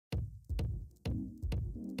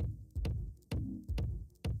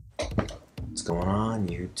What's going on,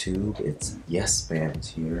 YouTube? It's Yes Bands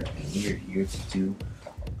here, and we're here to do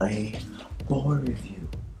a board review.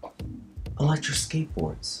 Electric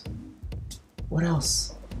skateboards. What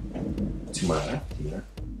else? To my left here,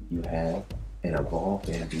 you have an Evolve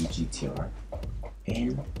Bamboo GTR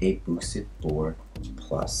and a Boosted Board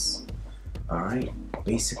Plus. Alright,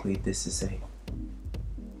 basically this is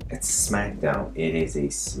it's a Smackdown. It is a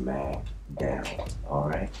Smackdown.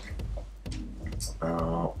 Alright.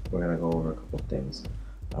 We're gonna go over a couple things.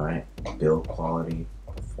 Alright, build quality,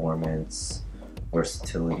 performance,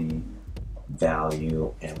 versatility,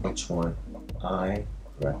 value, and which one I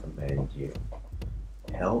recommend you.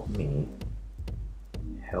 Help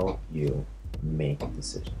you make a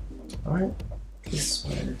decision. Alright, this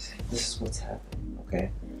is what's happening,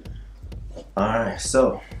 okay? Alright,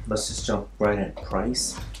 so let's just jump right in.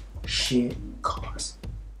 Price, shit, cars,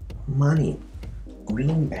 money,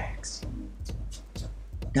 greenbacks,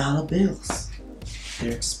 dollar bills.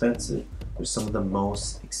 They're expensive. They're some of the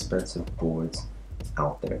most expensive boards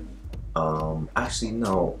out there. Actually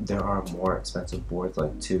no, there are more expensive boards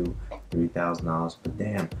like $2,000-$3,000, but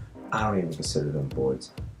damn, I don't even consider them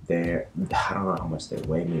boards. I don't know how much they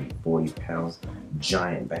weigh, maybe 40 pounds,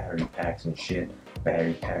 giant battery packs and shit.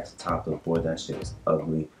 Battery packs top of the board, that shit is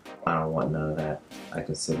ugly. I don't want none of that. I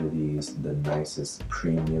consider these the nicest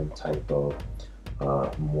premium type of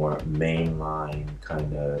more mainline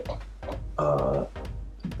kind of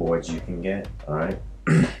boards you can get. All right.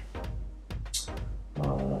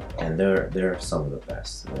 And they're some of the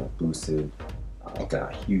best. Boosted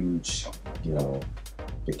got huge,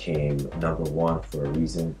 became #1 for a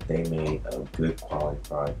reason. They made a good quality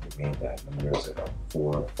product. They made that years ago,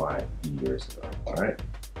 4 or 5 years ago. All right.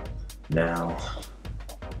 Now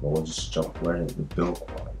we'll just jump right into the build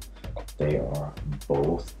quality. They are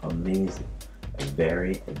both amazing.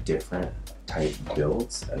 Very different type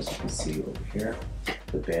builds, as you can see over here.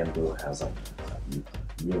 The Bamboo has like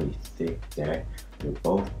a really thick deck. They're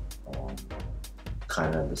both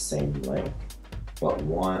kind of the same length, but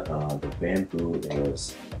the Bamboo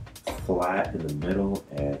is flat in the middle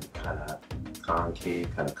and kind of concave,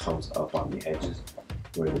 kind of comes up on the edges,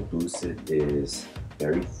 where the Boosted is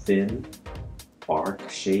very thin arc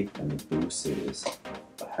shape, and the Boosted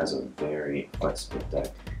has a very flexible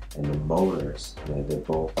deck. And the motors, they're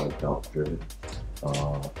both like belt-driven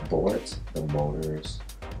boards. The motors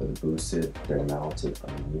for the Boosted, they're mounted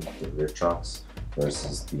underneath the rear trucks,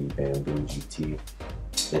 versus the Bamboo GT,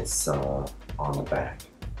 it's on the back.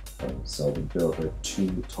 And so the build are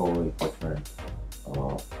two totally different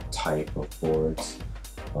type of boards,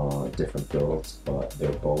 different builds, but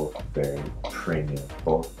they're both very premium,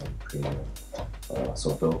 both of them premium.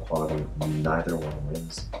 So build quality, neither one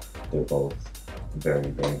wins. They're both very,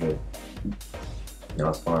 very good. Now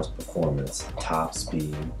as far as performance, top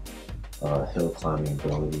speed, hill climbing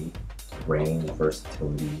ability, range,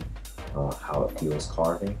 versatility, how it feels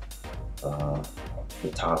carving. The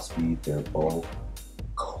top speed, they're both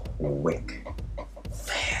quick,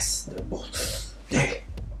 fast.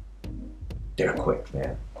 They're quick,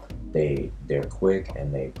 man. They're quick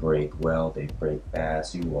and they break well. They break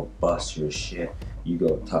fast. You will bust your shit. You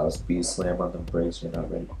go top speed, slam on the brakes. You're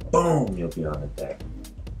not ready. Boom! You'll be on the deck.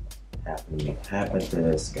 Happened to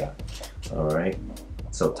this guy. All right.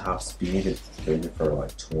 So top speed is rated for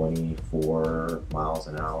like 24 miles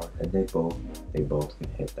an hour, and they both can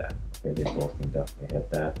hit that. Okay, they both can definitely hit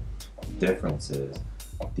that. The difference is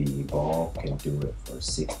the Evolve can do it for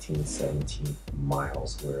 16, 17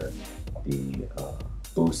 miles, where the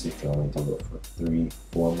Boosted can only do it for 3,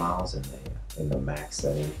 4 miles in the max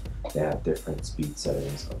setting. They have different speed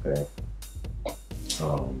settings. Okay.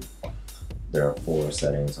 There are 4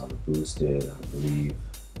 settings on the Boosted, I believe,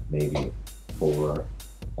 maybe 4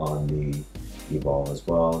 on the Evolve as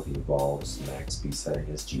well. The Evolve's max speed setting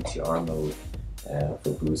is GTR mode, and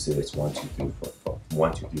for Boosted it's 1, 2, 3, 4.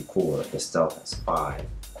 1, 2, 3, 4. The Stealth has 5.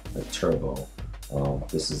 The Turbo.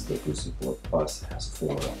 This is the Boosted Board Plus, has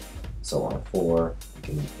 4. So on 4,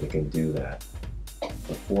 it can do that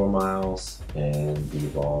for 4 miles, and the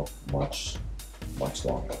Evolve much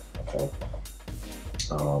longer. Okay.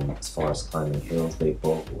 As far as climbing hills, they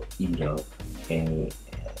both will eat up any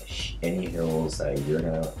hills that you're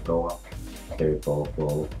gonna go up. They both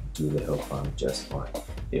will do the hill climb just fine.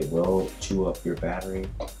 It will chew up your battery,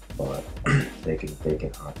 but they can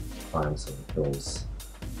climb some hills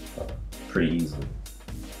pretty easily.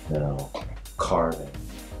 Now, carving.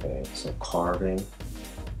 Okay, so carving,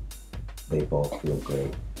 they both feel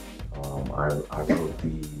great. I rode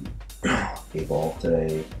the Evolve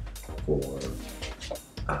today for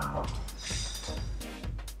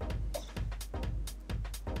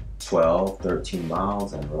 12, 13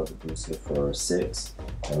 miles and rode the boosted for 6.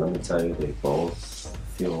 And let me tell you, they both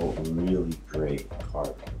feel really great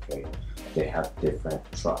carving, okay? They have different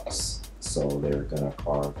trucks, so they're gonna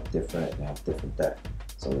carve different and have different deck.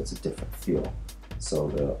 So it's a different feel. So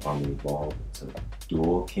on the Evolve, it's a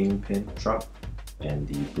dual kingpin truck, and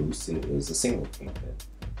the boosted is a single kingpin.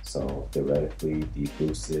 So theoretically, the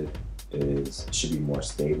boosted should be more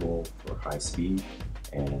stable for high speed,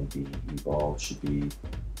 and the Evolve should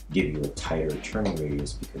give you a tighter turning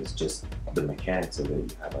radius, because just the mechanics of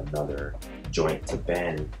it, you have another joint to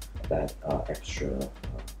bend. That extra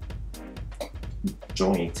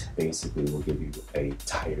joint basically will give you a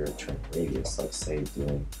tighter turning radius, like say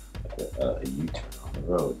doing a U-turn on the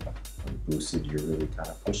road. On the boosted, you're really kind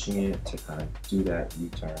of pushing it to kind of do that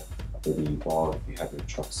U-turn. With the Evolve, if you have your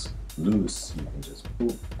trucks loose, you can just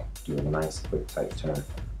boop, do a nice quick tight turn.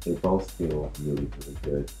 They both feel really, really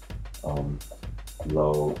good.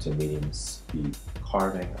 Low to medium speed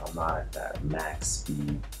carving. I'm not at that max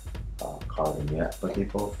speed carving yet, but they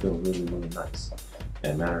both feel really, really nice.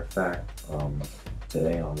 And matter of fact,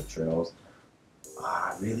 today on the trails,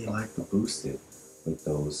 I really like the boosted with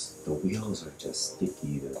those. The wheels are just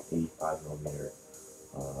sticky. The 85mm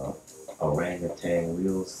orangutan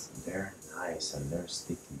wheels. They're nice and they're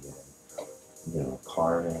sticky, and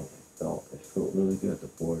carving. It felt really good. The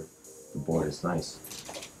board is nice.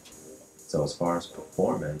 So as far as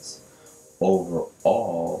performance,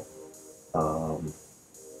 overall, I'm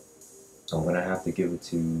gonna have to give it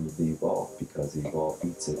to the Evolve, because the Evolve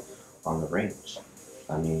beats it on the range.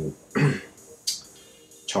 I mean,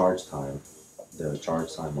 charge time. The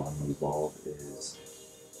charge time on the Evolve is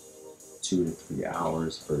 2 to 3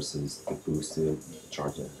 hours versus the boosted. You can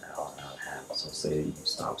charge it an hour and a half. So say you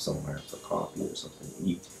stop somewhere for coffee or something to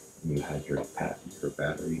eat, and you had your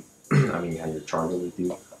battery. I mean, you had your charger with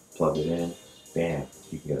you. Plug it in, bam,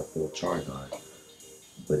 you can get a full charge on it.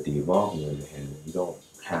 But the Evolve, on the other hand, you don't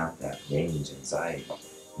have that range anxiety.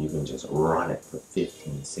 You can just run it for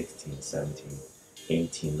 15, 16, 17,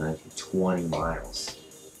 18, 19, 20 miles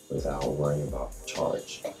without worrying about the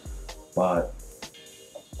charge. But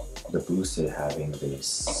the boosted, having the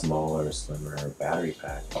smaller, slimmer battery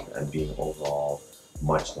pack and being overall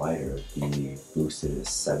much lighter, the boosted is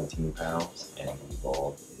 17 pounds and the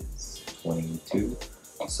Evolve is 22.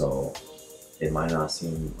 So it might not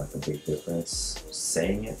seem like a big difference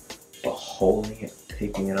saying it, but holding it,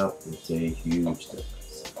 picking it up, is a huge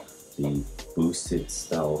difference. The boosted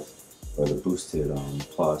Stealth, or the boosted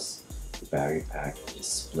Plus, the battery pack is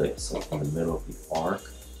split. So in the middle of the arc,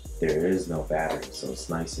 there is no battery, so it's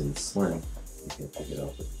nice and slim. You can pick it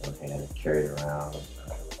up with one hand and carry it around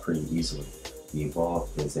pretty easily. The Evolve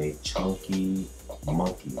is a chunky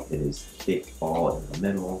monkey. It is thick all in the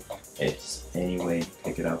middle. It's any way you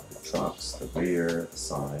pick it up, the trucks, the rear, the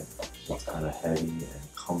side, it's kind of heavy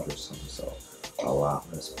and cumbersome, so a lot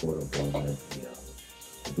less portable than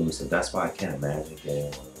the boosted. That's why I can't imagine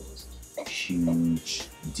getting one of those huge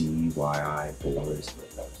DIY boards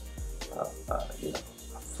with a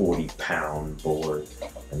 40-pound board.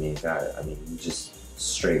 I mean, you just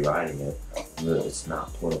straight riding it, it's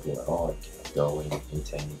not portable at all. You can't go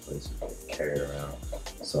into any place with it, carry it around.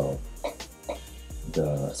 So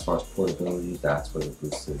as far as portability, that's where the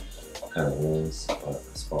boosted kind of wins. But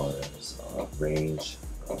as far as range,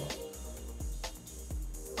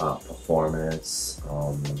 performance,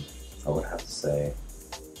 I would have to say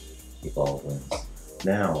Evolve wins.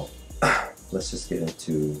 Now, let's just get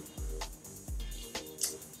into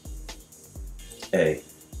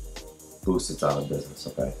boosted's out of business,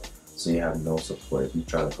 okay? So you have no support. If you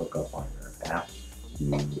try to hook up on your app,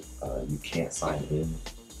 you can't sign in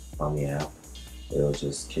on the app. It'll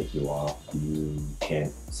just kick you off. You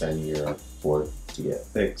can't send your board to get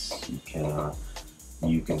fixed. You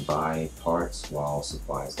can buy parts while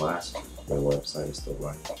supplies last. Their website is still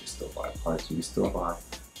running. You can still buy parts. You can still buy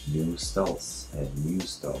new Stealths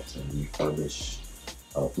and refurbished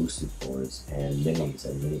boosted boards and minis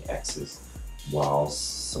and mini X's while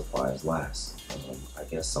supplies last. I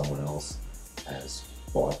guess someone else has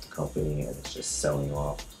bought the company and is just selling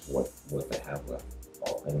off what they have left,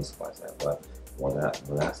 or any supplies they have left. Well,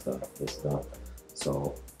 that stuff is done.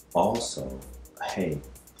 So also, hey,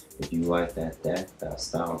 if you like that deck, that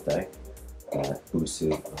style deck, that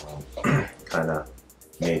boosted kind of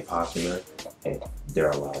made popular, hey, there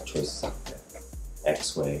are a lot of choices out there.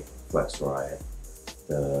 X-Way, Flex Riot,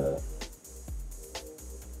 the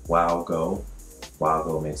WowGo.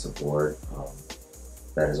 WowGo makes a board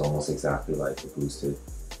that is almost exactly like the boosted,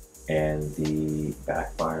 and the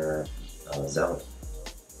Backfire Zealot.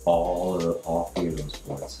 All three of those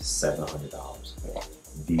boards, $700. Okay?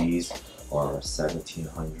 These are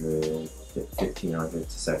 $1,700, $1,500 to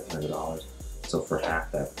 $1,700. So for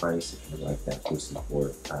half that price, if you like that boosted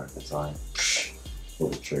board kind of design, pull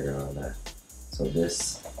the trigger on that. So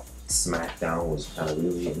this Smackdown was kind of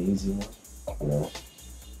really an easy one, you know.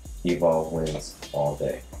 Evolve wins all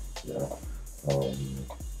day, you know.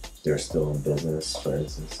 They're still in business. For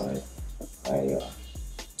instance, I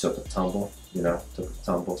took a tumble,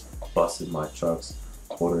 busted my trucks,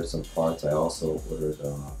 ordered some parts. I also ordered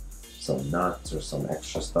some nuts or some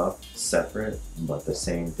extra stuff separate, but the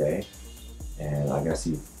same day. And I guess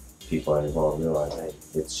people at Evolve realized, hey,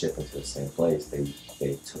 it's shipping to the same place.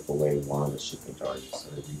 They took away one of the shipping charges, so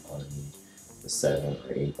they refunded me the $7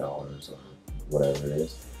 or $8 or whatever it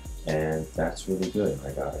is, and that's really good.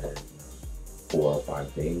 I got it in 4 or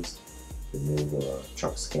 5 days. The new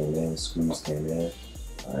trucks came in, screws came in.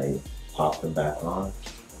 I popped them back on,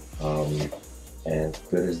 and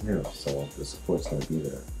good as new. So the support's going to be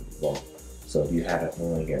there for Evolve. So if you had to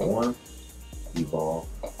only get one, Evolve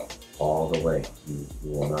all the way. You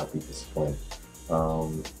will not be disappointed.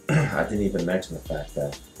 I didn't even mention the fact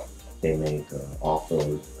that they make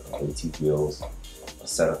off-road AT wheels, a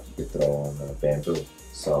setup you could throw on bamboo.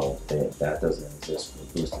 So that doesn't exist for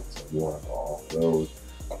boosted. So if you want to go off-road,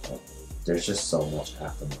 there's just so much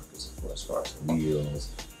aftermarket support as far as wheels,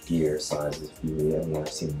 gear sizes. I've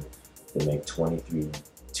seen they make 23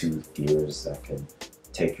 tooth gears that can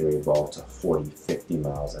take your Evolve to 40, 50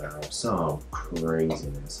 miles an hour. Some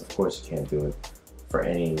craziness. Of course, you can't do it for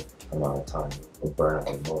any amount of time. You'll burn out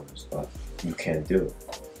your motors, but you can do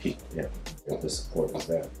it. The support is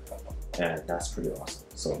there, and that's pretty awesome.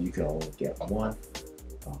 So if you can only get one,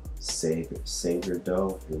 save your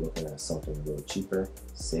dough. If you're looking at something a little cheaper,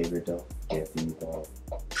 save your dough. Get the Evolve.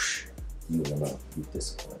 You will not be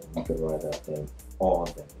disappointed. You can ride that thing all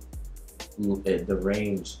day. The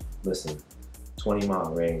range, listen.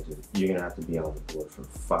 20-mile range, you're gonna have to be on the board for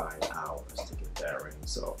 5 hours to get that range.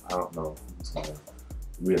 So I don't know who's gonna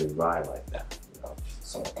really ride like that, you know.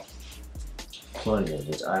 So plenty of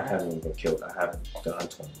which I haven't even killed. I haven't gone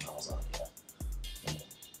 20 miles on it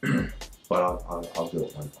yet, but I'll do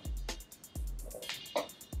it one day.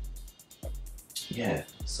 Yeah.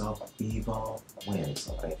 So Evolve wins.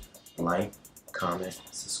 Okay. Like, comment,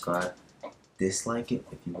 subscribe, dislike it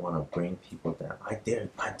if you want to bring people down. I dare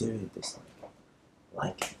you dislike it.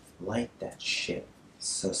 Like that shit.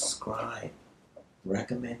 Subscribe.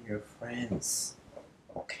 Recommend your friends.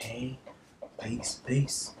 Okay?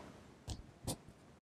 Peace.